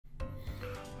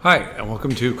Hi, and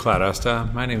welcome to Cloud Asta.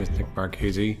 My name is Nick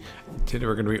Marchese. Today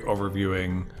we're going to be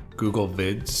overviewing Google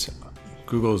Vids,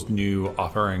 Google's new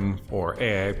offering for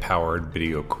AI-powered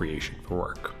video creation for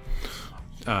work.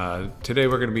 Today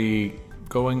we're going to be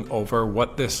going over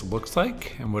what this looks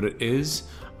like and what it is.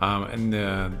 And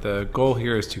the goal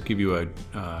here is to give you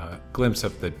a glimpse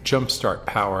of the jumpstart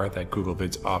power that Google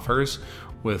Vids offers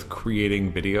with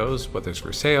creating videos, whether it's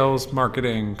for sales,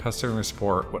 marketing, customer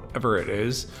support, whatever it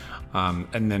is.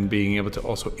 And then being able to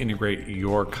also integrate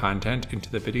your content into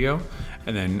the video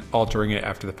and then altering it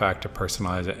after the fact to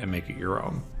personalize it and make it your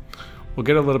own. We'll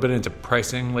get a little bit into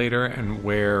pricing later and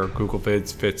where Google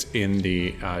Vids fits in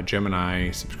the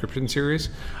Gemini subscription series.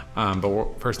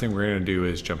 But first thing we're going to do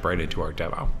is jump right into our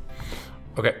demo.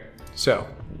 Okay, so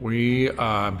once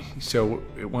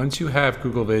you have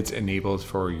Google Vids enabled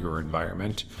for your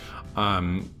environment,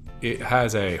 it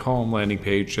has a home landing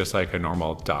page just like a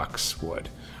normal Docs would.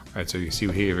 Right, so you see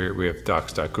here we have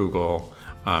docs.google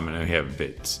and then we have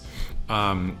vids.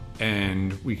 And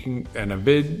a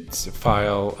vids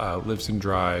file lives in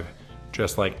Drive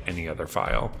just like any other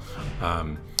file.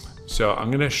 So I'm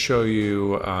going to show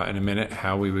you in a minute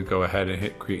how we would go ahead and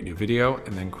hit create new video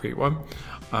and then create one.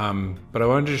 But I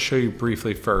wanted to show you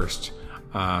briefly first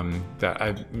that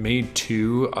I've made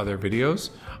two other videos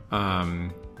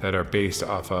that are based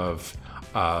off of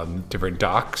different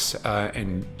docs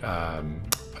and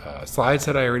slides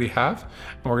that I already have,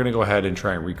 and we're going to go ahead and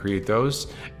try and recreate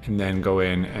those and then go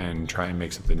in and try and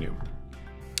make something new.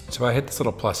 So I hit this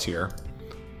little plus here,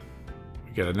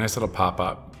 we get a nice little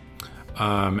pop-up,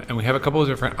 and we have a couple of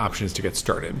different options to get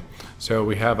started. So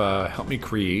we have a help me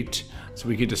create, so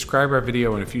we could describe our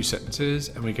video in a few sentences,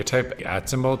 and we could type the @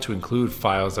 symbol to include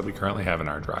files that we currently have in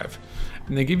our drive.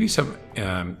 And they give you some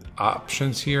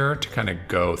options here to kind of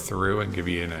go through and give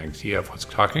you an idea of what's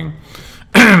talking.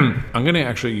 I'm going to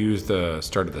actually use the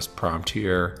start of this prompt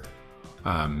here.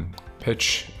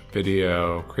 Pitch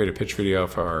video, create a pitch video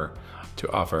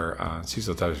to offer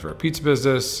seasonal types for a pizza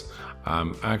business.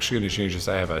 I'm actually going to change this.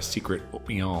 I have a secret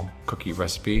oatmeal cookie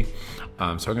recipe. So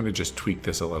I'm going to just tweak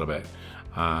this a little bit.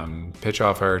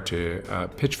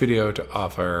 Pitch video to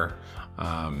offer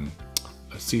a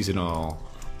seasonal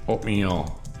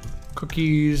oatmeal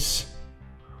cookies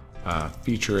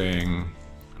featuring,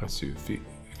 let's do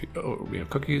oatmeal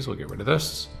cookies. We'll get rid of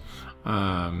this.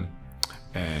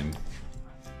 And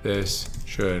this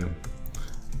should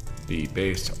be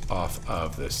based off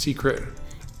of the secret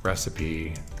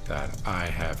recipe that I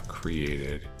have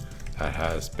created that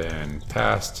has been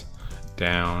passed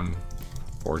down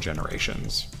for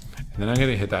generations. And then I'm going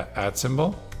to hit that @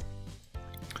 symbol.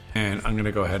 And I'm going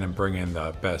to go ahead and bring in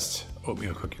the best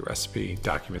oatmeal cookie recipe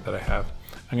document that I have.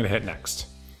 I'm going to hit next.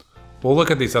 We'll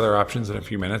look at these other options in a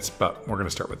few minutes, but we're going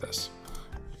to start with this.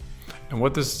 And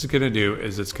what this is going to do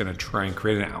is it's going to try and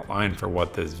create an outline for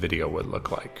what this video would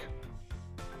look like.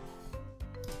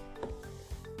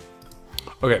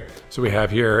 Okay, so we have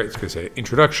here, it's going to say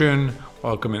introduction,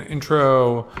 welcome and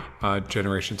intro,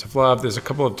 generations of love. There's a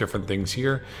couple of different things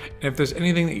here. And if there's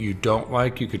anything that you don't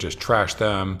like, you could just trash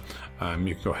them.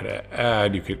 You can go ahead and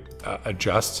add, you could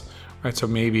adjust, right? So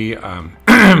maybe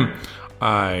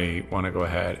I want to go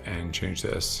ahead and change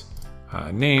this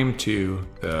name to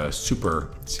the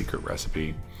super secret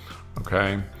recipe,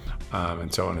 okay?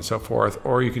 And so on and so forth.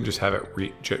 Or you can just have it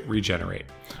regenerate.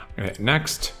 I'm going to hit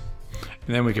next.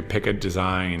 And then we could pick a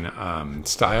design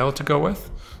style to go with.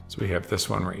 So we have this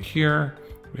one right here.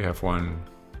 We have one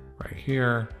right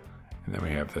here. And then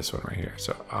we have this one right here.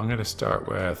 So I'm going to start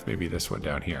with maybe this one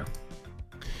down here.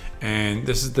 And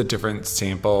this is the different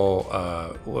sample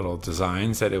little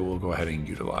designs that it will go ahead and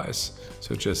utilize.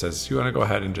 So it just says you want to go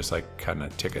ahead and just like kind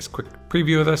of take a quick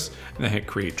preview of this and then hit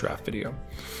create draft video.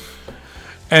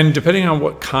 And depending on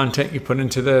what content you put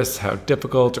into this, how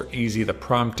difficult or easy the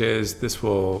prompt is, this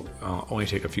will only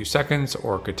take a few seconds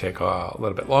or it could take a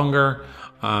little bit longer.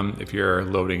 If you're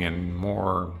loading in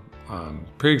more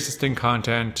pre-existing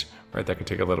content, right, that could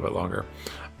take a little bit longer.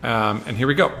 And here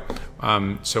we go.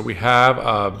 So we have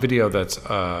a video that's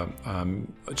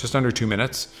just under 2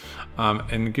 minutes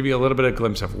and give you a little bit of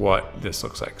glimpse of what this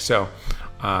looks like. So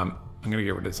I'm going to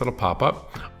get rid of this little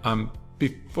pop-up.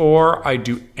 Before I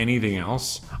do anything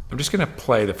else, I'm just going to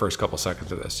play the first couple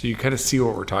seconds of this so you kind of see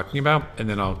what we're talking about, and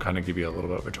then I'll kind of give you a little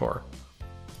bit of a tour.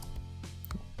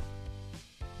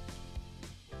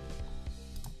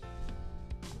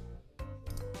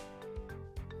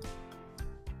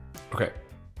 Okay.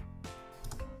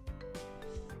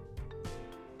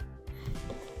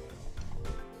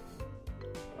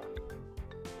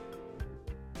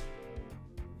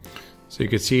 So you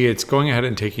can see it's going ahead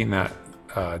and taking that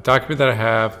document that I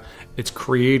have, it's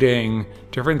creating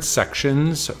different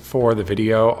sections for the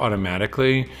video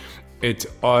automatically. It's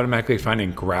automatically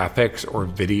finding graphics or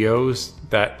videos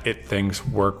that it thinks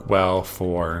work well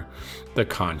for the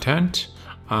content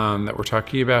that we're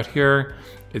talking about here.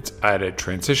 It's added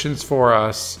transitions for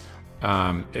us.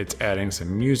 It's adding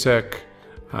some music.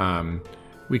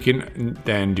 We can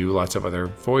then do lots of other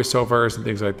voiceovers and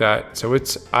things like that. So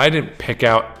I didn't pick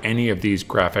out any of these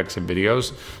graphics and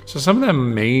videos. So some of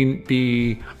them may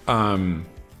be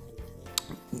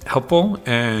helpful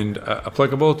and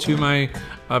applicable to my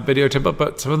video template,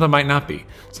 but some of them might not be.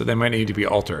 So they might need to be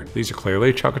altered. These are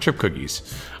clearly chocolate chip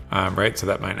cookies, right? So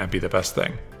that might not be the best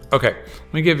thing. Okay,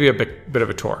 let me give you a bit of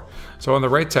a tour. So on the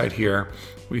right side here,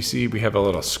 we see we have a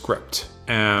little script.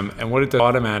 And what it does,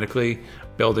 automatically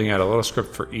building out a little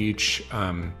script for each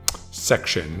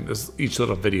section, each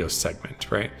little video segment,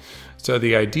 right? So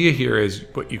the idea here is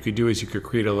what you could do is you could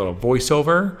create a little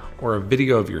voiceover or a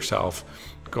video of yourself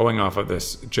going off of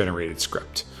this generated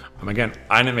script. Again,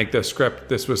 I didn't make this script.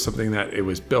 This was something that it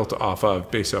was built off of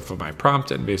based off of my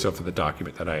prompt and based off of the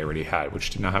document that I already had, which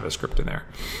did not have a script in there.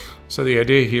 So the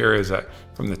idea here is that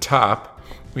from the top,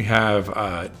 we have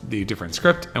the different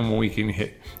script, and when we can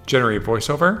hit generate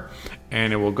voiceover,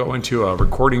 and it will go into a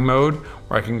recording mode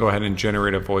where I can go ahead and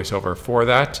generate a voiceover for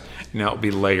that, and that will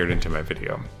be layered into my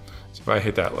video. So if I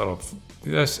hit that little,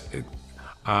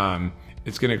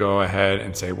 it's going to go ahead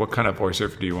and say, what kind of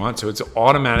voiceover do you want? So it's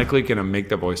automatically going to make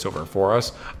the voiceover for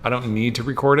us. I don't need to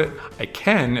record it. I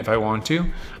can if I want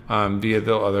to via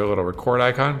the other little record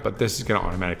icon, but this is going to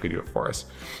automatically do it for us.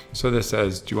 So this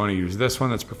says, do you want to use this one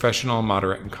that's professional,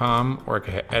 moderate, and calm? Or I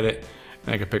can hit edit,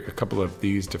 and I can pick a couple of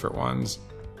these different ones,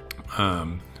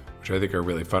 which I think are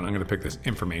really fun. I'm going to pick this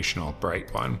informational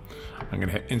bright one. I'm going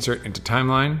to hit insert into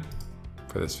timeline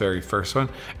for this very first one.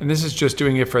 And this is just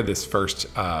doing it for this first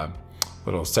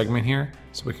little segment here,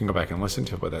 so we can go back and listen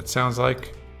to what that sounds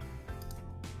like.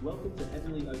 Welcome to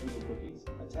Heavenly Oatmeal Cookies,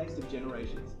 a taste of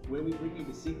generations, where we bring you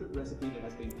the secret recipe that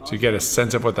has been passed. So you get a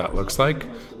sense of what that looks like,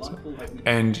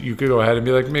 and you could go ahead and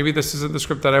be like, maybe this isn't the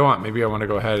script that I want. Maybe I want to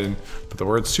go ahead and put the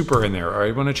word super in there, or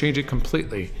I want to change it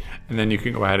completely, and then you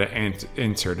can go ahead and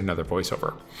insert another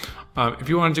voiceover. If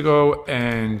you wanted to go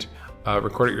and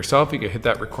record it yourself, you can hit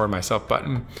that record myself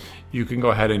button. You can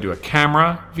go ahead and do a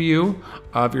camera view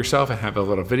of yourself and have a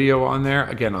little video on there.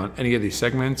 Again, on any of these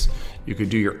segments, you could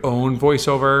do your own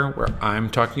voiceover where I'm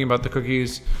talking about the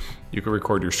cookies. You can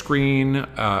record your screen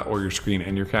or your screen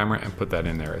and your camera and put that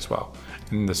in there as well.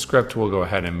 And the script will go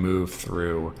ahead and move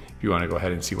through if you want to go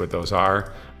ahead and see what those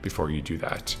are before you do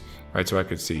that. Right, so I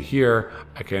could see here,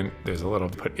 there's a little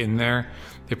put in there.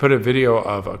 They put a video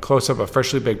of a close-up of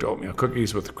freshly baked oatmeal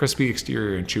cookies with crispy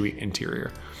exterior and chewy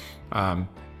interior.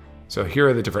 So here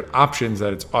are the different options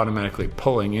that it's automatically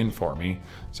pulling in for me.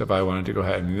 So if I wanted to go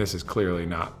ahead, and this is clearly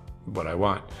not what I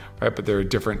want, right? But there are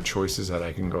different choices that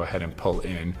I can go ahead and pull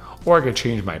in, or I could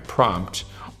change my prompt,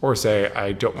 or say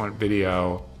I don't want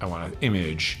video, I want an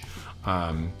image.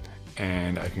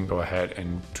 And I can go ahead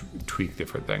and tweak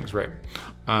different things, right?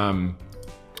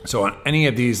 So on any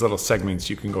of these little segments,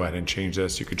 you can go ahead and change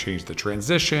this. You could change the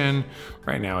transition.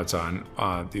 Right now it's on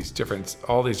all these different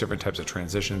types of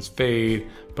transitions, fade,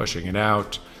 pushing it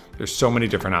out. There's so many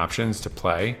different options to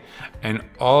play. And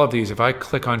all of these, if I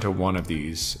click onto one of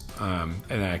these and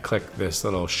then I click this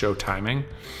little show timing,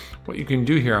 what you can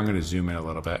do here, I'm gonna zoom in a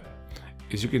little bit,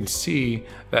 is you can see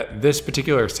that this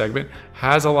particular segment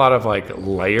has a lot of like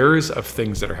layers of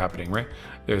things that are happening, right?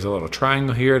 There's a little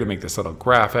triangle here to make this little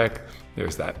graphic.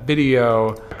 There's that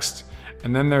video, text,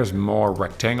 and then there's more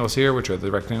rectangles here, which are the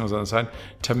rectangles on the side,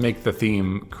 to make the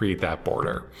theme create that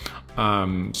border.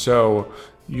 So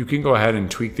you can go ahead and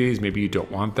tweak these. Maybe you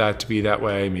don't want that to be that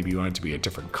way. Maybe you want it to be a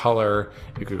different color.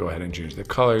 You could go ahead and change the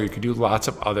color. You could do lots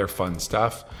of other fun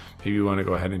stuff. Maybe you want to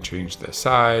go ahead and change the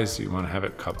size. You want to have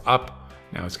it come up.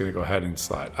 Now it's going to go ahead and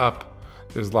slide up.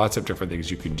 There's lots of different things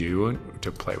you can do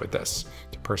to play with this,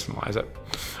 to personalize it.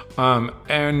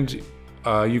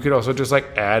 You could also just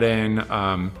like add in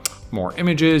more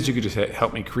images. You could just hit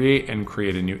help me create and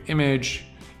create a new image.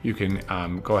 You can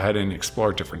go ahead and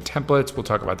explore different templates. We'll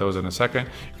talk about those in a second.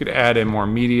 You could add in more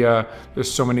media.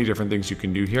 There's so many different things you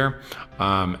can do here.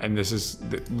 And this is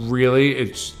really,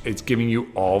 it's giving you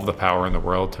all the power in the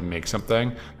world to make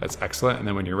something that's excellent. And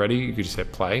then when you're ready, you can just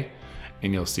hit play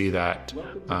and you'll see that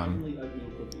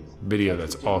video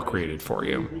that's all created for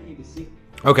you.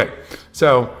 Okay,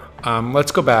 so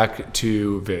let's go back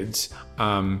to Vids,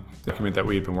 document that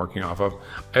we had been working off of.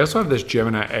 I also have this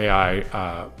Gemini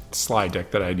AI slide deck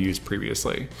that I'd used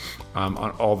previously on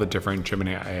all the different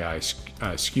Gemini AI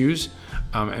SKUs.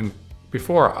 And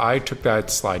before I took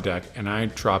that slide deck and I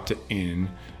dropped it in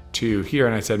to here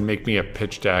and I said, make me a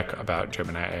pitch deck about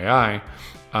Gemini AI.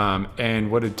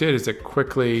 And what it did is it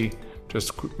quickly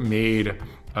just made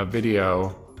a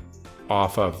video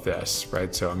off of this,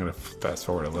 right? So I'm going to fast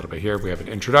forward a little bit here. We have an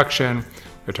introduction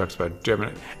where it talks about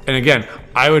Gemini. And again,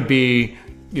 I would be,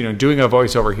 doing a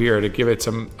voiceover here to give it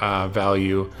some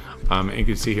value. And you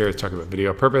can see here it's talking about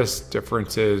video purpose,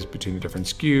 differences between the different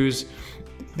SKUs.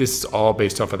 This is all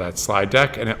based off of that slide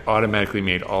deck, and it automatically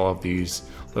made all of these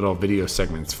little video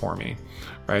segments for me,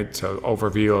 right? So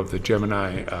overview of the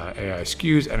Gemini AI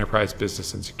SKUs, enterprise,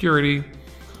 business, and security,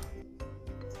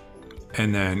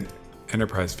 and then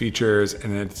enterprise features.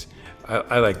 And it's,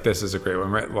 I like this is a great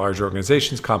one, right? Large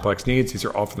organizations, complex needs. These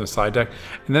are all from the slide deck.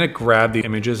 And then it grabbed the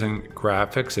images and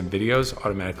graphics and videos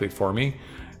automatically for me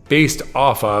based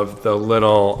off of the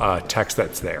little text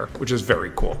that's there, which is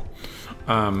very cool.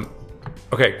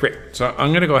 Okay, great. So I'm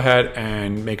going to go ahead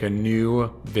and make a new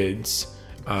vids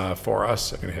for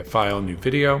us. I'm going to hit File, New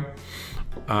Video.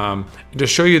 And to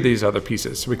show you these other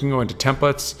pieces, so we can go into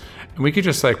templates, and we could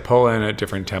just like pull in a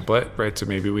different template, right? So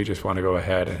maybe we just want to go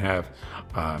ahead and have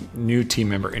new team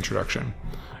member introduction.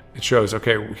 It shows,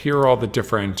 okay, here are all the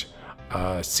different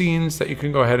scenes that you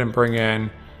can go ahead and bring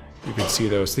in. You can see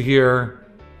those here.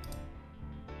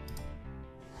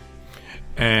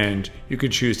 And you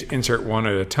could choose to insert one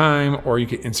at a time, or you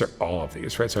can insert all of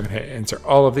these, right? So I'm gonna hit insert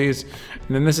all of these. And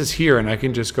then this is here, and I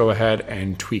can just go ahead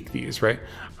and tweak these, right?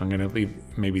 I'm gonna leave,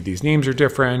 maybe these names are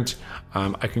different.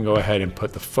 I can go ahead and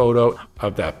put the photo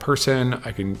of that person.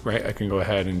 I can go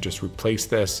ahead and just replace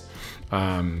this.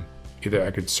 Either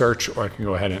I could search, or I can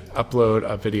go ahead and upload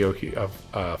a video of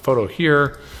a photo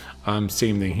here.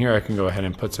 Same thing here. I can go ahead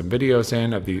and put some videos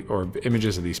in or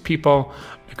images of these people.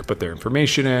 I could put their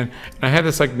information in. And I have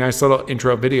this like nice little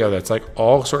intro video that's like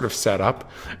all sort of set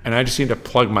up, and I just need to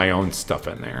plug my own stuff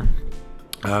in there.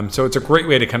 So it's a great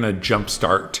way to kind of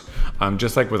jumpstart,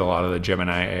 just like with a lot of the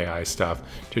Gemini AI stuff,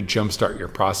 to jumpstart your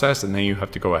process. And then you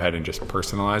have to go ahead and just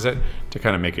personalize it to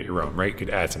kind of make it your own, right? You could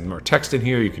add some more text in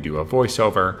here. You could do a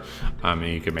voiceover, and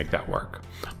you can make that work.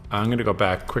 I'm going to go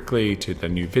back quickly to the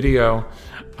new video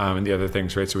and the other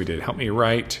things, right? So we did help me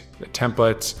write, the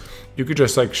templates. You could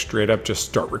just like straight up just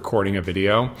start recording a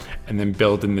video and then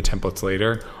build in the templates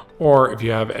later. Or if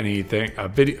you have anything, a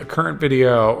current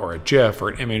video or a GIF or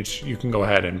an image, you can go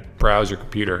ahead and browse your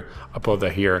computer, upload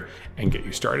that here, and get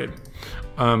you started.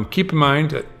 Keep in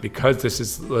mind that because this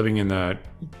is living in the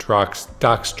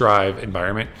Docs Drive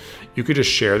environment, you could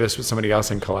just share this with somebody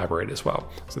else and collaborate as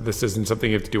well. So this isn't something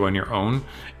you have to do on your own.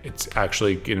 It's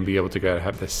actually going to be able to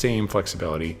have the same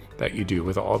flexibility that you do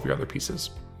with all of your other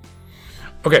pieces.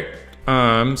 Okay,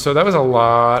 so that was a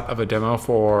lot of a demo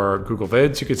for Google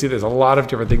Vids. You can see there's a lot of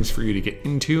different things for you to get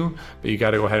into, but you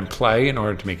got to go ahead and play in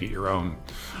order to make it your own.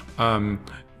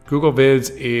 Google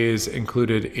Vids is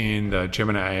included in the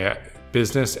Gemini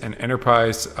Business and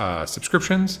Enterprise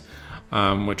subscriptions,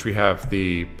 which we have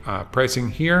the pricing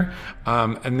here.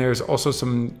 And there's also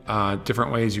some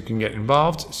different ways you can get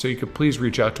involved. So you could please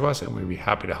reach out to us and we'd be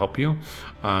happy to help you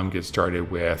get started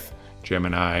with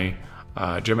Gemini's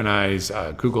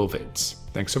Google Vids.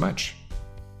 Thanks so much.